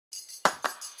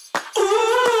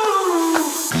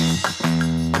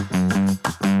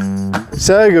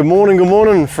So good morning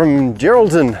from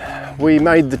Geraldton. We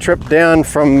made the trip down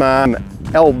from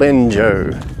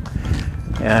Albenjo.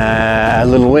 A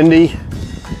little windy.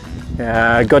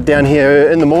 Got down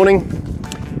here in the morning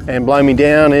and blow me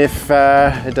down if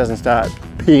it doesn't start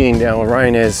peeing down with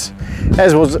rain as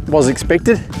was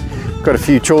expected. Got a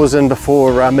few chores in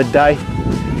before midday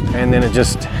and then it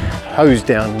just hosed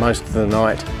down most of the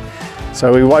night.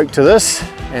 So we woke to this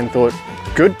and thought,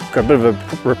 good, got a bit of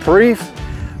a reprieve.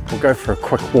 We'll go for a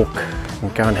quick walk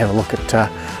and go and have a look at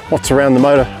what's around the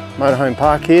motorhome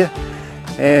park here.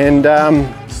 And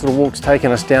this little walk's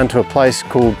taken us down to a place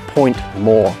called Point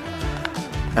More.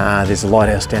 There's a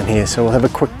lighthouse down here, so we'll have a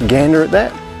quick gander at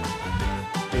that.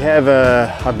 We have,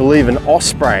 I believe, an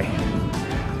osprey.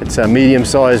 It's a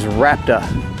medium-sized raptor,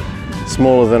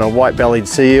 smaller than a white-bellied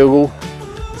sea eagle.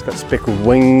 It's got speckled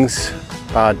wings,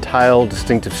 barred tail,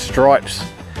 distinctive stripes.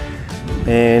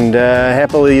 And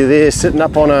happily there sitting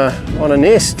up on a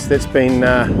nest that's been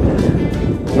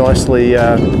nicely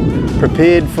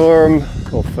prepared for him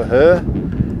or for her.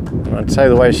 And I'd say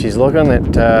the way she's looking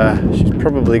that she's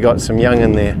probably got some young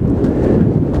in there.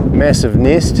 Massive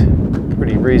nest,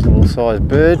 pretty reasonable sized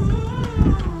bird.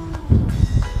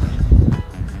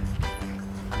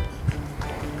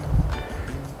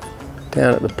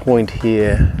 Down at the point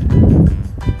here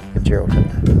at Geraldton.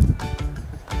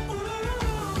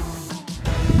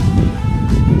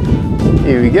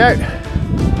 Here we go,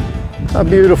 a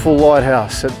beautiful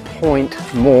lighthouse at Point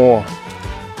More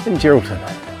in Geraldton.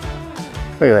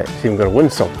 Look at that, it's even got a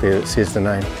windsock there that says the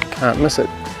name, can't miss it.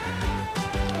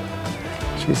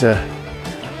 She's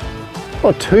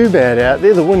not too bad out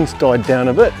there, the wind's died down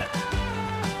a bit.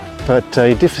 But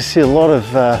you definitely see a lot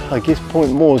of, I guess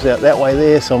Point More's out that way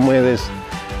there somewhere, there's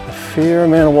a fair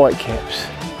amount of whitecaps.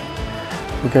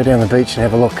 We'll go down the beach and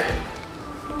have a look.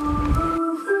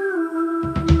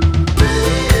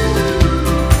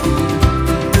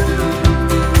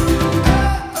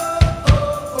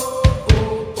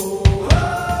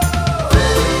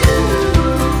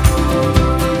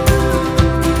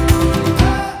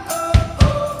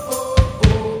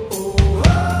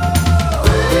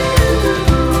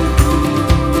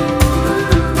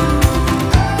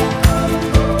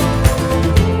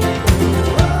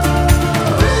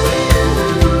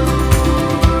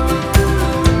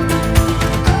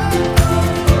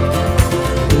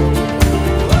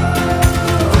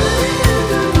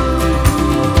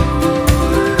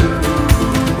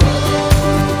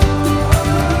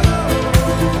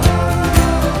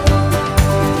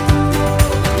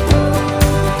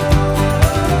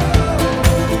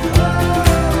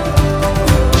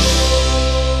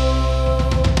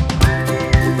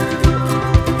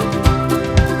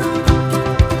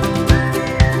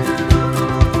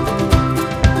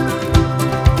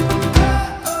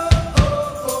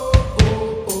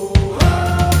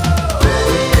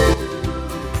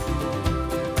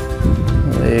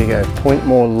 There you go, Point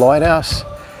More Lighthouse,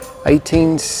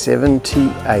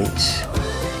 1878.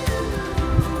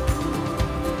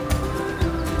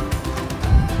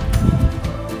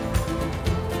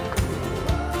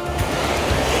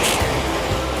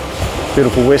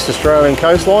 Beautiful West Australian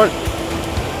coastline,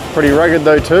 pretty rugged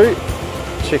though too.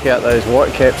 Check out those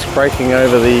whitecaps breaking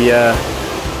over the,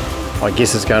 I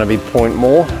guess it's going to be Point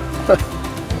More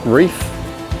reef.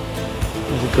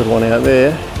 There's a good one out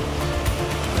there.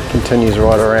 Continues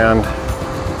right around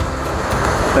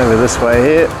over this way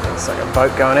here. It's like a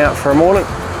boat going out for a morning.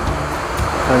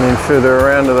 And then further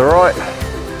around to the right,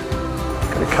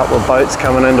 got a couple of boats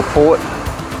coming into port.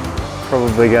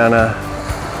 Probably gonna,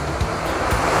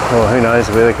 well, who knows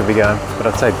where they could be going. But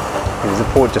I'd say there's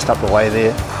a port just up the way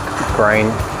there,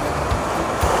 grain.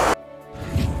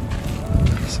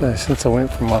 So since I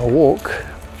went for my walk,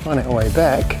 on our way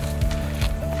back,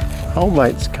 old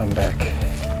mate's come back.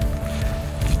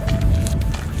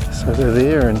 So they're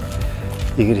there and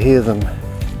you could hear them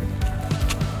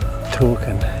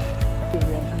talking.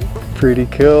 Pretty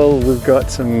cool. We've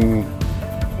got some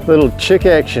little chick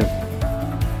action.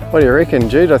 What do you reckon,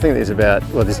 Jude? I think there's about,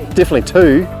 well, there's definitely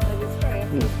two.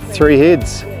 Three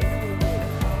heads.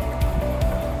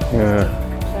 Yeah.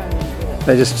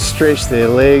 They just stretch their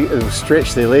legs,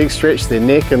 stretch their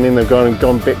neck, and then they've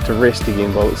gone back to rest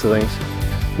again by the looks of things.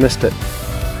 Missed it.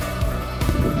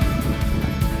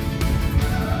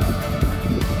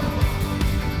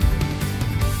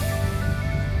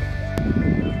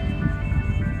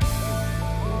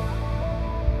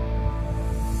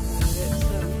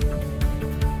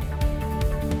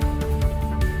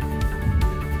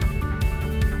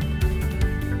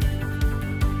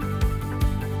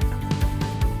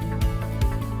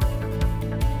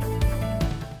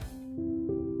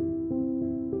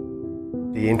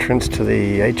 The entrance to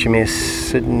the HMAS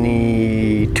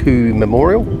Sydney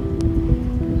Memorial.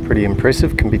 Pretty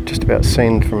impressive, can be just about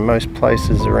seen from most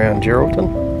places around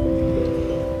Geraldton.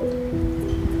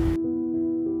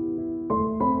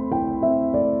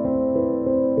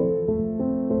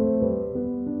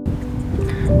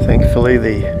 Thankfully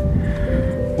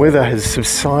the weather has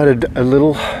subsided a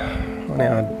little on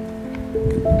our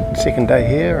second day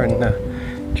here in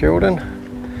Geraldton,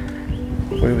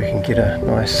 where we can get a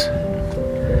nice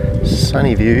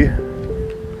sunny view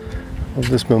of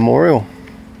this memorial.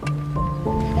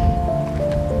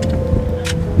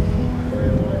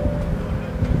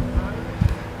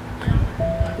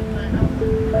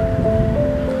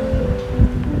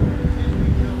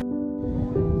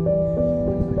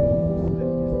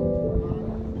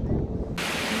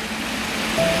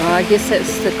 I guess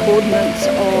that's the coordinates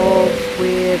of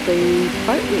where the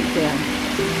boat went down.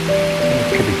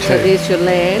 Could be so there's your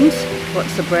land,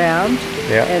 what's the brown,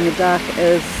 yeah, and the dark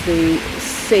is the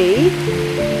sea.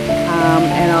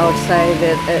 And I would say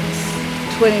that it's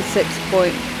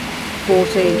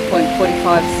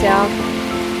 26.14.45 south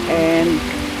and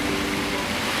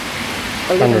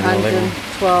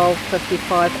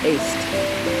 1112.55 east.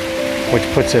 Which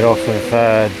puts it off of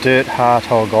Dirt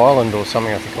Hartog Island or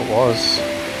something, I think it was,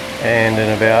 and in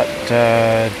about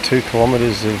 2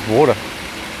 kilometres of water.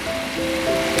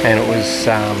 And it was,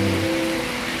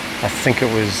 I think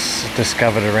it was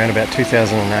discovered around about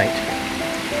 2008.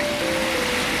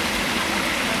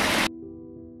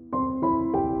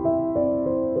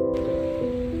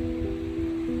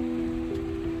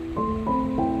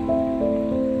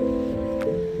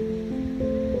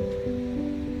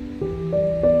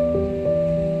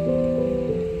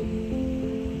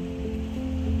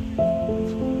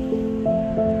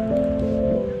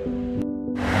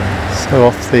 So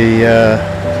off the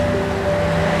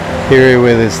area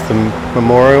where there's the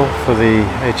memorial for the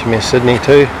HMAS Sydney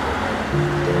too.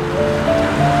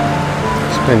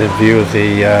 Splendid view of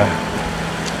the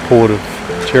port of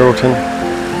Geraldton.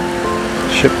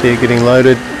 Ship there getting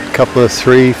loaded. A couple of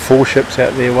 3-4 ships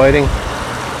out there waiting.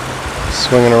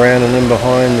 Swinging around, and in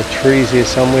behind the trees here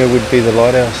somewhere would be the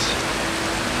lighthouse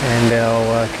and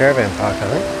our caravan park, I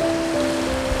think.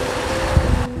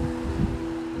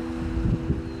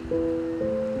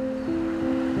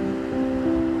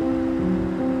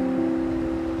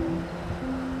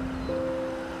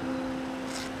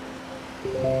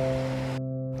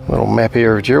 Little map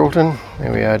here of Geraldton.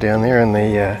 There we are down there in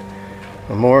the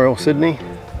Memorial Sydney.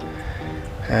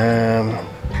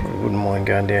 Probably wouldn't mind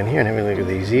going down here and having a look at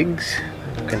these eggs.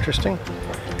 They look interesting.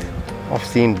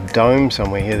 Off the end dome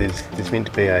somewhere here, there's meant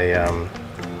to be a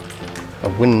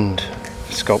wind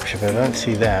sculpture, but I don't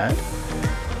see that.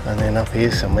 And then up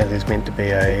here somewhere there's meant to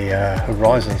be a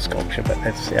horizon sculpture, but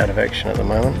that's out of action at the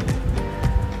moment.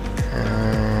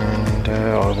 And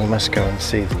oh, we must go and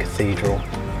see the cathedral.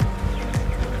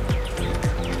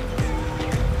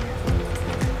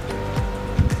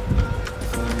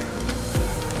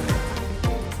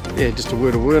 Yeah, just a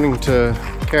word of warning to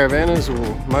caravanners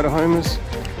or motorhomers.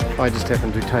 I just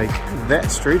happened to take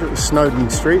that street, it was Snowden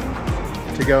Street,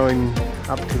 to going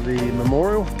up to the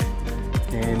memorial,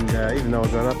 and even though I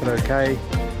got up it okay,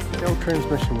 the old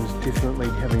transmission was definitely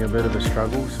having a bit of a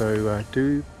struggle, so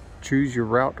do choose your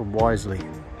route wisely.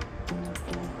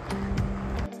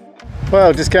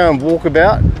 Well, just go and walk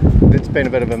about. It's been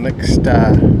a bit of a mixed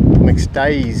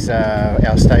days,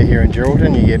 our stay here in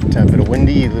Geraldton. You get a bit of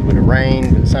windy, a little bit of rain,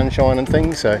 a bit of sunshine and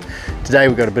things, so today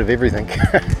we've got a bit of everything.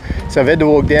 So I've had to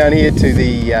walk down here to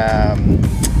the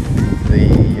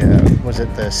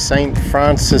St.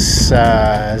 Francis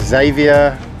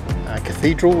Xavier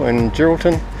Cathedral in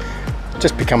Geraldton.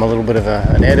 Just become a little bit of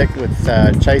an addict with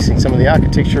chasing some of the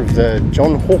architecture of the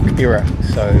John Hawke era.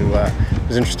 So it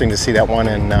was interesting to see that one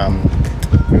in,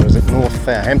 where was it,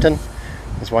 Northampton.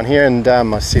 There's one here, and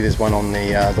I see there's one on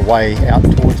the way out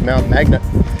towards Mount Magnet.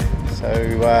 So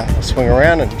I'll swing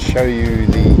around and show you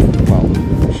I'll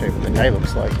show you what the day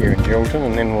looks like here in Geraldton,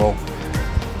 and then we'll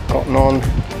cotton on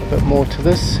a bit more to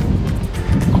this.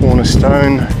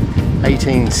 Cornerstone,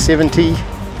 1870,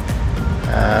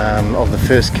 of the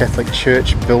first Catholic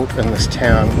church built in this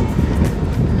town,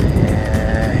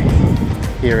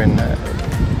 here in the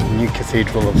new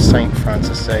Cathedral of St.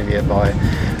 Francis Xavier by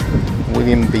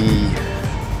William B.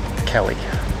 Kelly.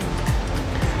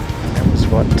 And that was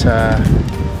what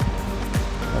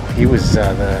he was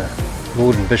the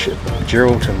Lord and Bishop of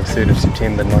Geraldton, the 3rd of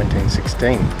September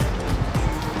 1916.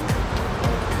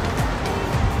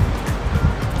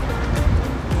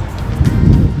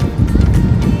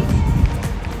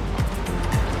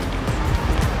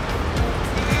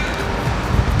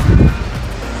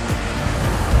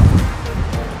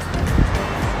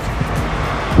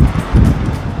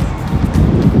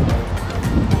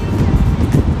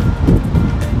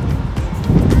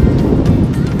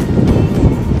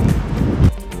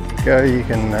 go. You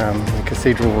can. The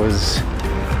cathedral was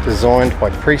designed by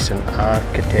priest and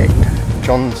architect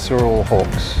John Cyril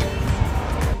Hawkes.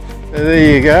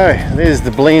 There you go. There's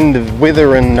the blend of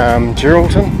weather in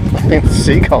Geraldton. I think the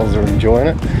seagulls are enjoying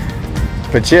it.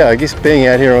 But yeah, I guess being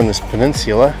out here on this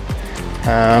peninsula,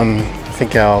 I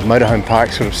think our motorhome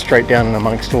park's sort of straight down and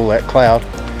amongst all that cloud.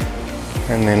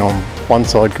 And then on one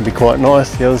side can be quite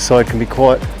nice, the other side can be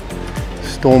quite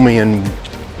stormy and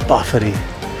buffety.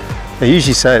 They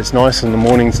usually say it's nice in the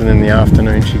mornings and in the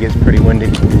afternoon she gets pretty windy.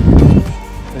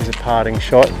 There's a parting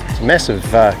shot. It's a massive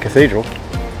cathedral.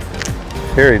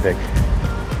 Very big.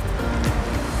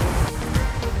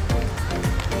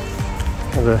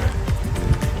 Another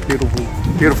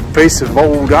beautiful piece of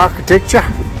old architecture.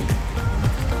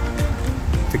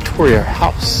 Victoria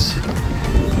House. I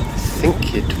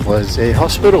think it was a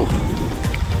hospital.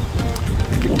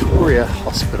 Victoria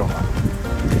Hospital.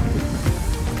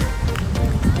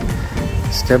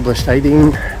 Established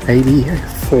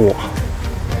 1884.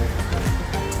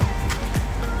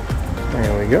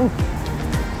 There we go.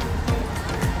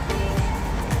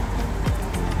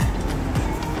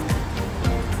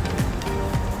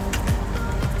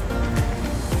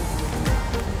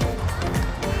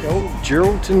 The old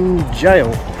Geraldton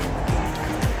Jail.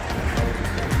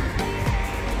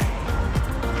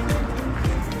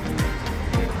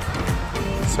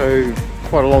 So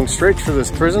quite a long stretch for this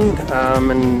prison.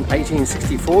 In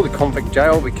 1864 the convict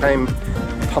jail became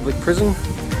a public prison.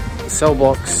 The cell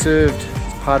block served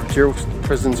as part of Geraldton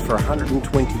prisons for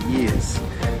 120 years,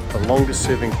 the longest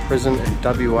serving prison in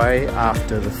WA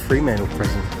after the Fremantle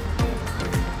prison.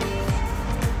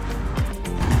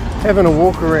 Having a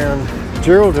walk around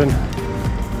Geraldton,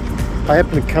 I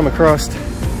happened to come across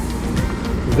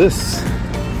this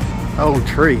old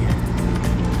tree.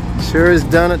 Sure has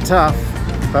done it tough.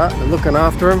 But they're looking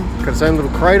after him, got his own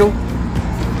little cradle,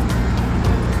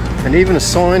 and even a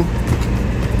sign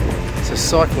so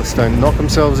cyclists don't knock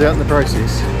themselves out in the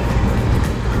process.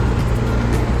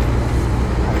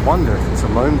 I wonder if it's a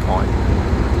lone pine.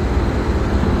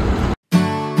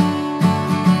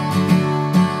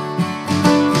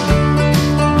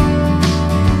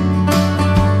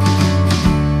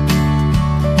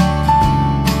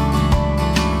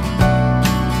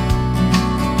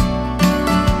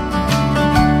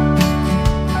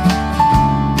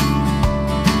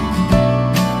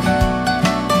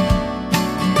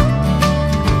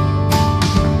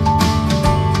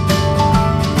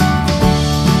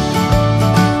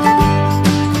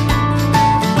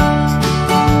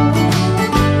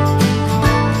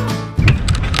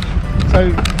 So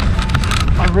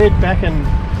I read back in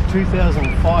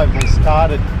 2005 they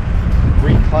started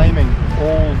reclaiming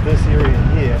all this area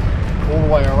here, all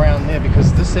the way around there,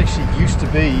 because this actually used to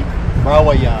be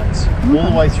railway yards, all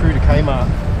the way through to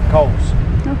Kmart Coles.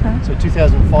 Okay. So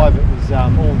 2005 it was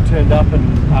all turned up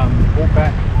and brought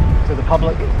back to the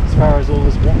public as far as all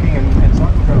this walking and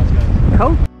cycle trails go.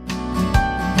 Cool.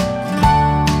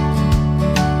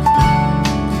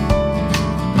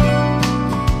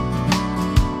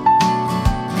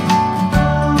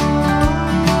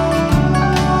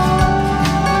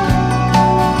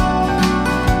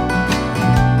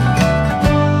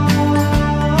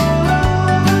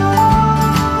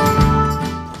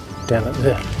 Down at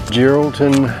the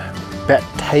Geraldton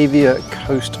Batavia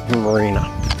Coast Marina.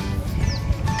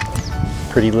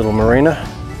 Pretty little marina.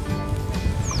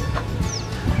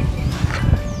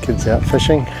 Kids out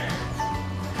fishing.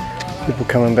 People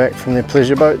coming back from their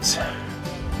pleasure boats.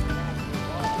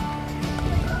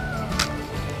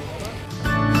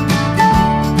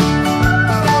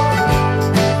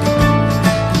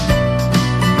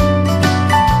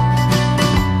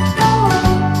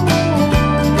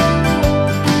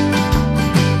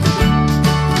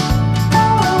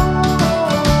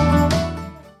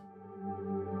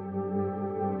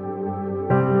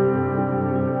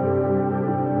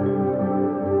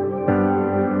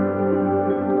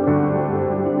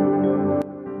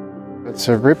 It's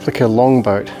a replica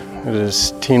longboat. It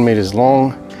is 10 metres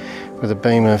long with a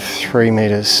beam of 3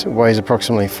 metres. It weighs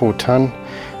approximately 4 tonne.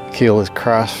 The keel is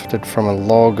crafted from a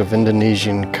log of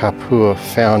Indonesian kapur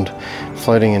found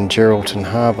floating in Geraldton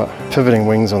Harbour. Pivoting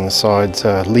wings on the sides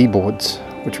are lee boards,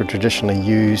 which were traditionally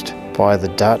used by the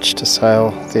Dutch to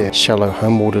sail their shallow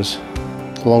home waters.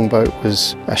 The longboat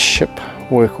was a ship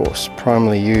workhorse,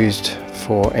 primarily used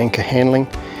for anchor handling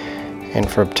and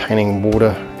for obtaining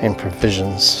water and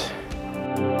provisions.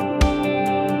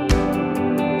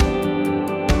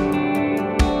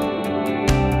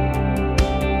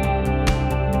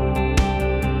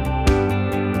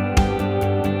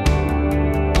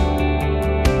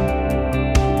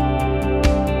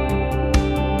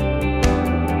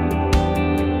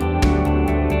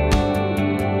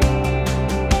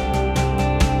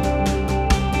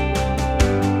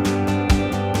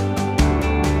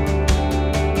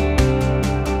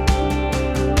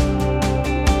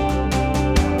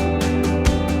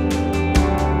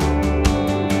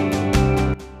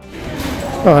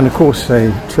 Oh, and of course a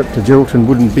trip to Geraldton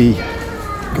wouldn't be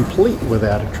complete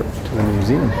without a trip to the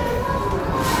museum.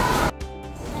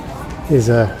 Here's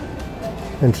a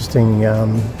interesting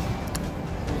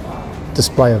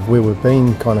display of where we've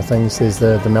been kind of things. There's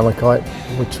the malachite,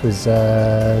 which was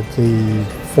the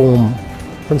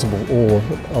principal ore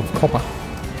of copper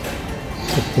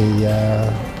at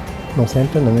the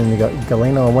Northampton, and then you got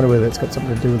Galena. I wonder whether that's got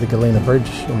something to do with the Galena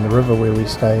Bridge in the river where we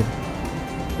stayed.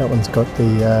 That one's got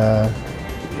the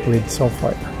lead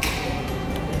sulfate.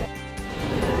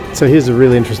 So here's a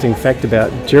really interesting fact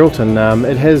about Geraldton.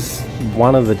 It has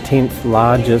one of the 10th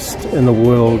largest in the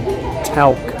world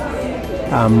talc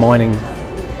mining.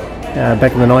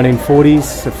 Back in the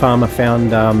 1940s, a farmer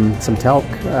found some talc.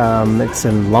 It's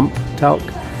in lump talc.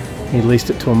 He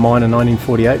leased it to a mine in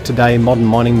 1948. Today, modern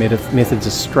mining methods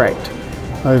extract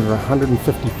over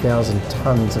 150,000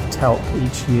 tonnes of talc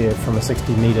each year from a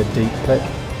 60-metre deep pit.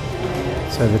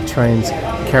 So the trains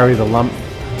carry the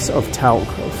lumps of talc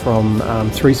from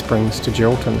Three Springs to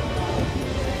Geraldton.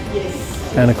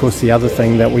 And of course the other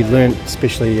thing that we learnt,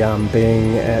 especially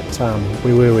being at,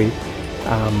 where were we?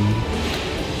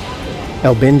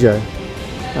 El Benjo,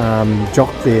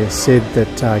 Jock there said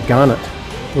that garnet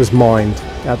was mined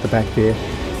out the back there.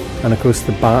 And of course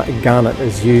the garnet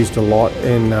is used a lot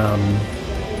in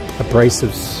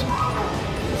abrasives.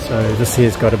 So this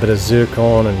here's got a bit of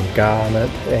zircon and garnet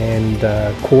and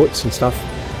quartz and stuff,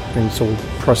 and it's all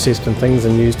processed in things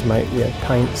and used to make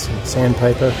paints and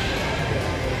sandpaper.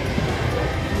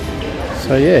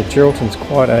 So yeah, Geraldton's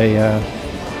quite a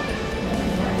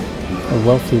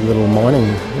wealthy little mining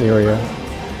area.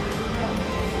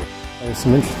 There's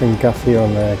some interesting guff here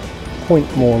on the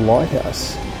More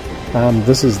Lighthouse.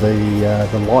 This is the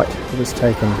light that was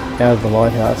taken out of the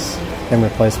lighthouse and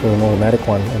replaced with an automatic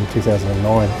one in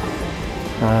 2009.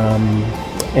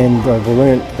 And I've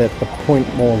learnt that the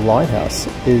More Lighthouse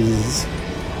is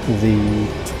the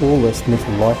tallest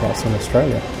metal lighthouse in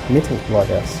Australia. Metal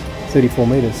lighthouse, 34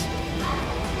 metres.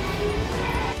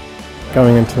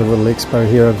 Going into a little expo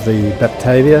here of the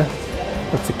Batavia.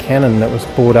 It's a cannon that was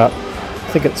brought up. I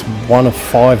think it's one of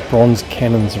 5 bronze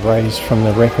cannons raised from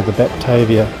the wreck of the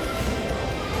Batavia.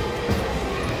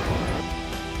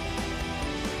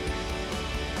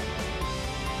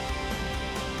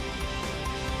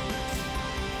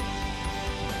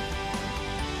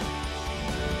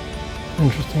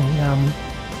 Interesting,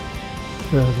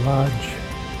 the large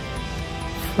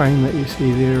frame that you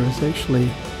see there is actually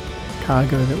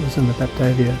cargo that was in the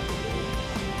Batavia.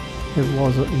 It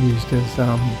wasn't used as,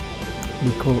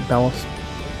 we call it ballast,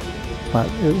 but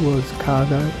it was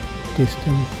cargo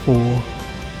destined for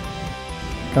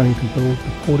going to build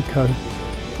the portico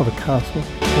of a castle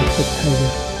called Batavia.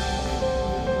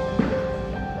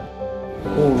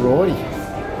 Alrighty,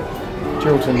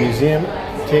 Geraldton Museum,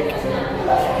 tech,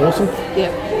 awesome?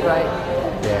 Yeah, great.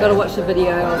 Yeah. Got to watch the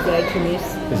video of the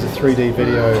HMS. There's a 3D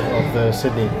video of the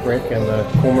Sydney wreck and the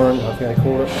cormorant, I think they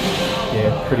called it.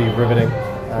 Yeah, pretty riveting.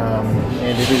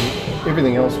 And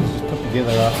everything else was just put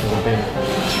together after we've been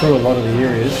through a lot of the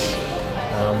areas.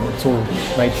 It's all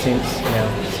made sense now.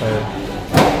 So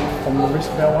on the rest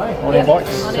of our way, on our bikes,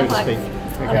 so to speak.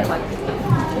 Okay.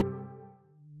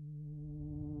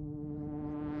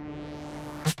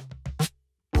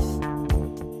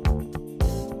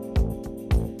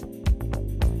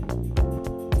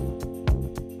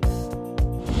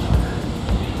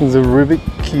 The Rubik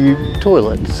Cube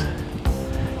toilets.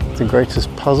 The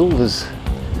greatest puzzle is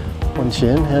once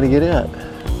you're in, how to get out.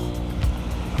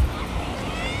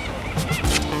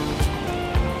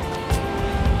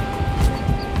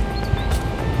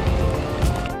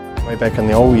 Way back in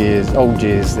the old years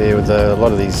there, a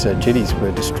lot of these jetties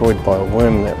were destroyed by a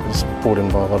worm that was brought in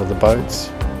by a lot of the boats,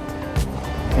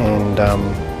 and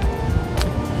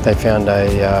they found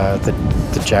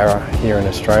the jarrah here in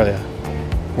Australia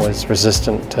was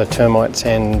resistant to termites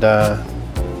and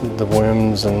the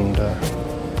worms and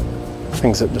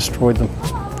things that destroyed them.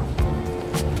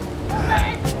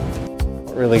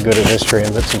 Not really good at history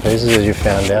and bits and pieces, as you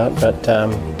found out, but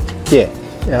yeah,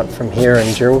 out from here in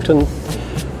Geraldton,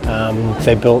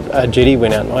 they built a jetty,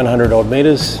 went out 900 odd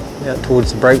metres out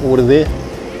towards the breakwater there.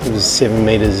 It was 7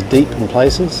 metres deep in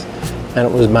places, and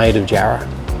it was made of jarrah.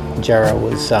 Jarrah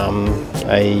was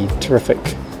a terrific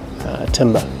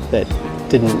timber that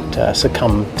didn't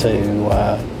succumb to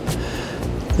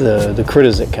the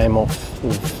critters that came off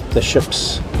of the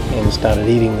ships and started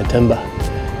eating the timber.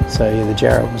 So yeah, the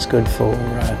jarrah was good for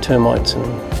termites and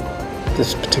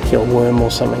this particular worm or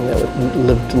something that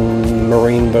lived in the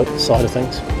marine side of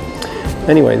things.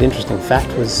 Anyway, the interesting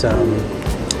fact was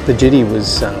the jetty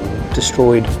was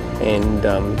destroyed and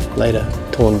later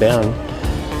torn down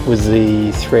with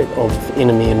the threat of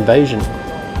enemy invasion.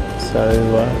 So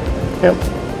yep,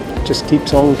 just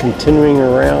keeps on continuing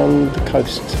around the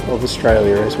coast of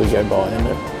Australia as we go by,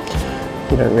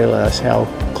 and you don't realise how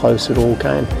close it all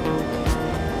came.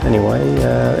 Anyway,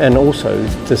 and also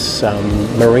this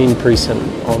marine precinct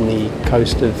on the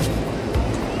coast of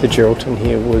the Geraldton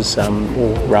here was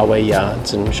all railway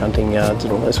yards and shunting yards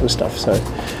and all that sort of stuff. So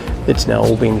it's now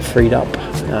all been freed up,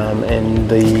 and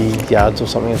the yards or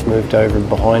something has moved over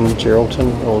behind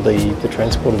Geraldton, or the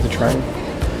transport of the train.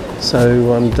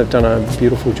 So they've done a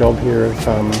beautiful job here of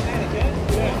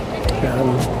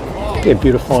yeah,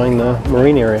 beautifying the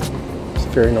marine area. It's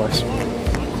very nice.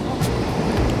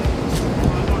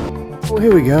 Well,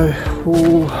 here we go.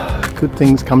 All good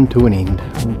things come to an end.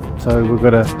 So we've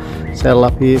got to saddle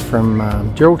up here from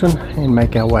Geraldton and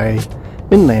make our way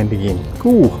inland again.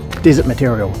 Cool, desert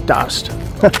material, dust.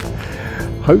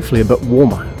 Hopefully a bit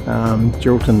warmer.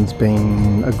 Geraldton's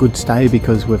been a good stay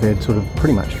because we've had sort of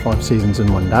pretty much 5 seasons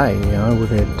in one day. You know, we've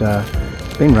had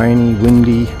it's been rainy,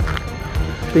 windy,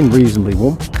 been reasonably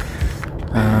warm.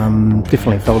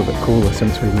 Definitely felt a bit cooler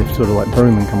since we left sort of like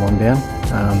Broome and come on down.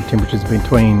 Temperatures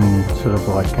between sort of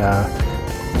like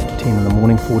 10 in the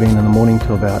morning, 14 in the morning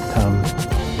to about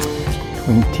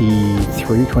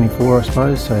 23, 24 I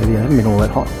suppose. So yeah, haven't been all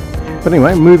that hot. But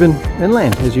anyway, moving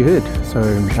inland as you heard. So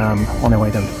on our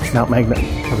way to Mount Magnet,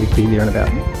 probably be there in about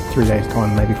 3 days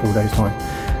time, maybe 4 days time.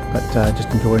 But just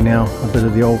enjoy now a bit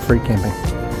of the old free camping.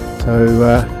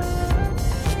 So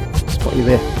spot you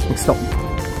there, next stop.